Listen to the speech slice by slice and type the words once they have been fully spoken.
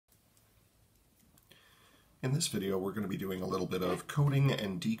In this video, we're going to be doing a little bit of coding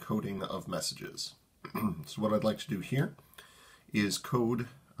and decoding of messages. So what I'd like to do here is code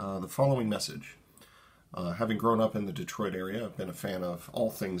the following message. Having grown up in the Detroit area, I've been a fan of all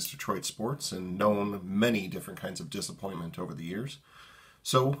things Detroit sports and known many different kinds of disappointment over the years.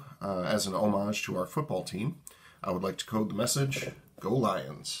 So, as an homage to our football team, I would like to code the message, "Go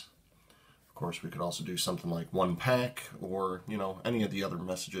Lions." Of course, we could also do something like "one pack" or, any of the other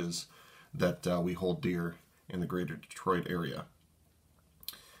messages that we hold dear in the greater Detroit area.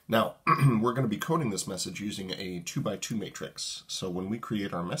 Now, we're going to be coding this message using a 2x2 matrix. So when we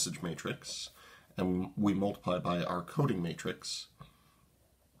create our message matrix and we multiply by our coding matrix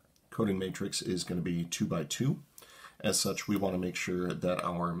is going to be 2x2. As such, we want to make sure that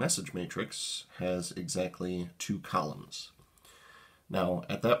our message matrix has exactly 2 columns. Now,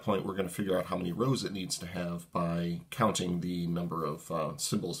 at that point, we're going to figure out how many rows it needs to have by counting the number of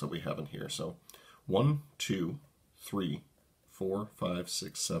symbols that we have in here. So 1, 2, 3, 4, 5,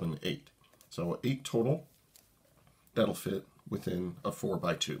 6, 7, 8. So 8 total. That'll fit within a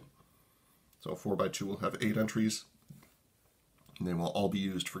 4x2. So a 4x2 will have 8 entries, and they will all be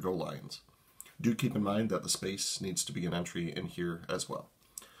used for Go Lions. Do keep in mind that the space needs to be an entry in here as well.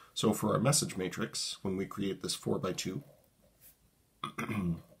 So for our message matrix, when we create this 4x2,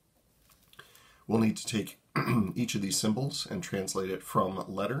 we'll need to take each of these symbols and translate it from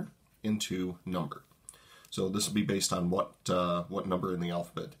letter into number. So this will be based on what number in the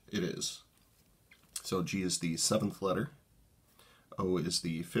alphabet it is. So G is the 7th letter, O is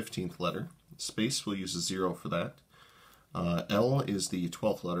the 15th letter, space we'll use a 0 for that, L is the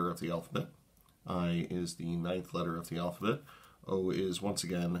 12th letter of the alphabet, I is the 9th letter of the alphabet, O is once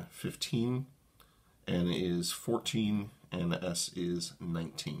again 15, N is 14, and S is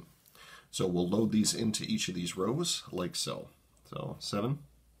 19. So we'll load these into each of these rows like so. So 7,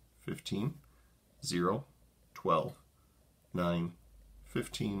 15, 0, 12, 9,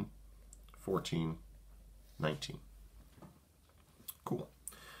 15, 14, 19. Cool.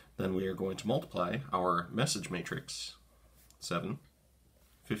 Then we are going to multiply our message matrix, 7,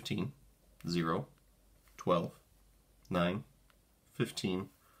 15, 0, 12, 9, 15,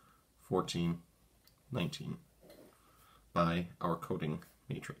 14, 19, by our coding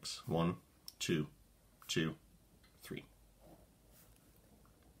matrix, 1, 2, 2, 3.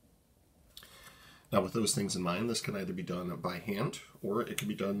 Now with those things in mind, this can either be done by hand or it can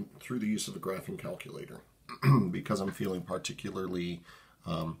be done through the use of a graphing calculator. Because I'm feeling particularly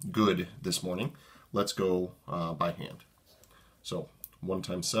good this morning, let's go by hand. So 1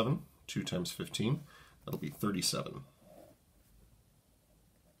 times 7, 2 times 15, that'll be 37.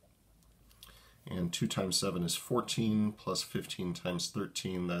 And 2 times 7 is 14, plus 15 times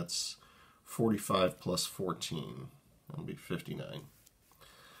 13, that's 45 plus 14, that'll be 59.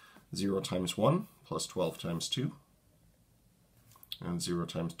 0 times 1 plus 12 times 2, and 0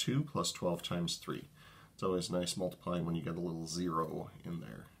 times 2 plus 12 times 3. It's always nice multiplying when you get a little 0 in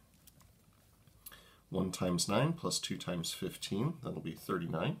there. 1 times 9 plus 2 times 15, that'll be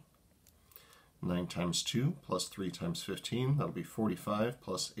 39. 9 times 2 plus 3 times 15, that'll be 45,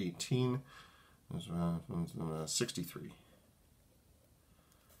 plus 18, 63.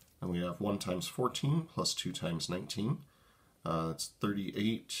 And we have 1 times 14 plus 2 times 19. That's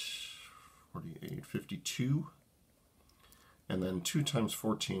 38, 48, 52. And then 2 times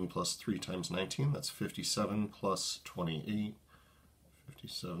 14 plus 3 times 19, that's 57 plus 28.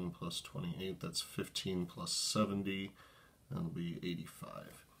 57 plus 28, that's 15 plus 70, that'll be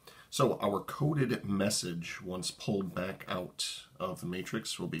 85. So our coded message, once pulled back out of the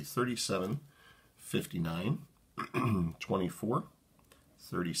matrix, will be 37, 59, 24,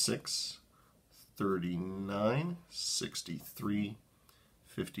 36, 39, 63,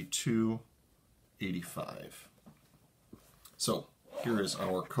 52, 85. So here is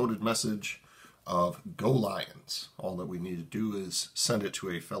our coded message of Go Lions. All that we need to do is send it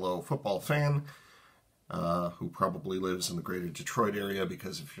to a fellow football fan who probably lives in the greater Detroit area,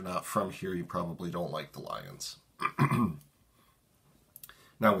 because if you're not from here, you probably don't like the Lions.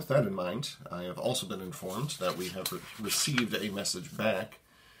 Now, with that in mind, I have also been informed that we have received a message back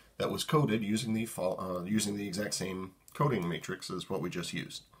that was coded using the exact same coding matrix as what we just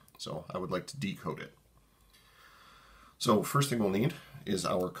used. So I would like to decode it. So first thing we'll need is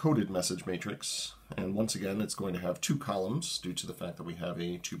our coded message matrix, and once again it's going to have 2 columns due to the fact that we have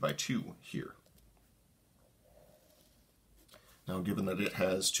a 2x2 here. Now, given that it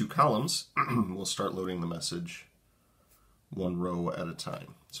has 2 columns, we'll start loading the message 1 row at a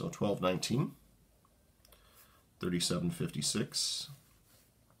time. So 1219, 3756,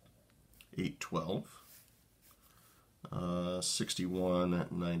 812,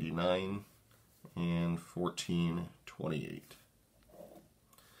 6199, and 1428.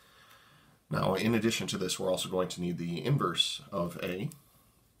 Now, in addition to this, we're also going to need the inverse of A.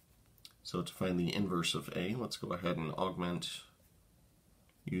 So to find the inverse of A, let's go ahead and augment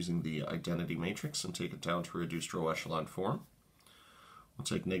using the identity matrix and take it down to reduced row echelon form. We'll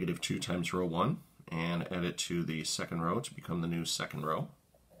take -2 times row 1 and add it to the second row to become the new second row.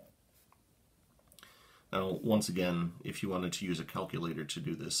 Now, once again, if you wanted to use a calculator to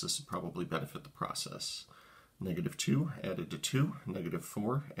do this, this would probably benefit the process. -2 added to 2,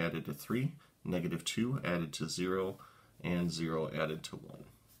 -4 added to 3, -2 added to 0, and 0 added to 1.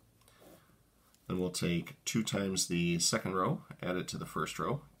 Then we'll take 2 times the second row, add it to the first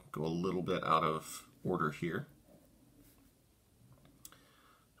row, go a little bit out of order here.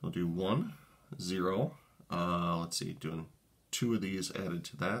 We'll do 1, 0, let's see, doing 2 of these added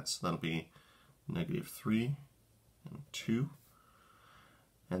to that, so that'll be -3 and 2.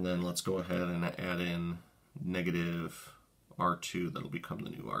 And then let's go ahead and add in -R2, that'll become the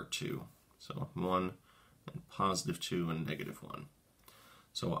new R2. So 1 and +2 and -1.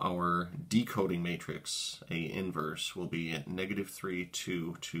 So our decoding matrix, A inverse, will be -3,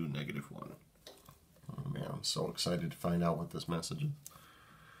 2 to -1. Oh man, I'm so excited to find out what this message is.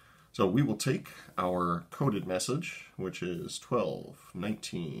 So we will take our coded message, which is 12,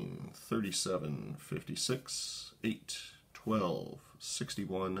 19, 37, 56, 8, 12,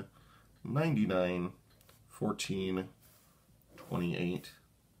 61, 99, 14, 28.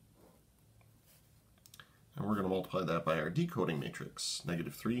 And we're going to multiply that by our decoding matrix,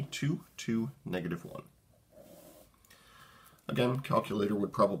 -3, 2, 2, -1. Again, calculator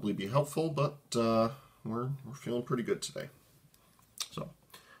would probably be helpful, but we're feeling pretty good today. So,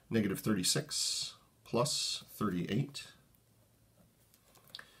 -36 plus 38,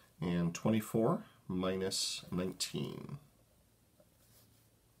 and 24 minus 19.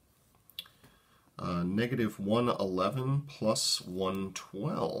 -111 plus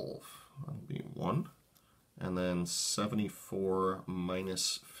 112, that'll be 1. And then 74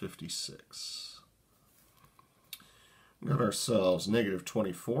 minus 56. We got ourselves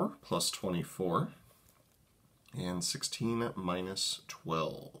 -24 plus 24, and 16 minus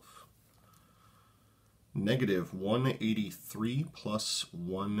 12. -183 plus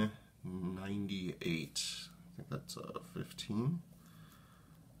 198. I think that's 15.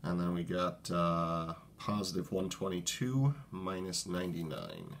 And then we got +122 minus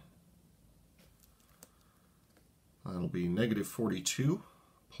 99. That'll be -42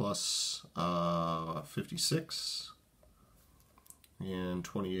 plus 56, and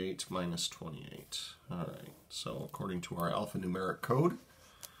 28 minus 28. Alright, so according to our alphanumeric code,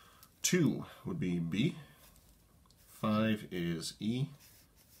 2 would be B, 5 is E,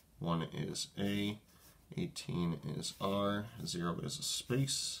 1 is A, 18 is R, 0 is a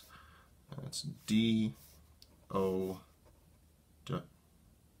space, that's D, O, D.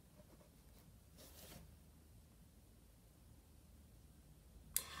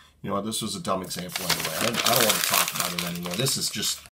 You know what, this was a dumb example anyway. I don't want to talk about it anymore. This is just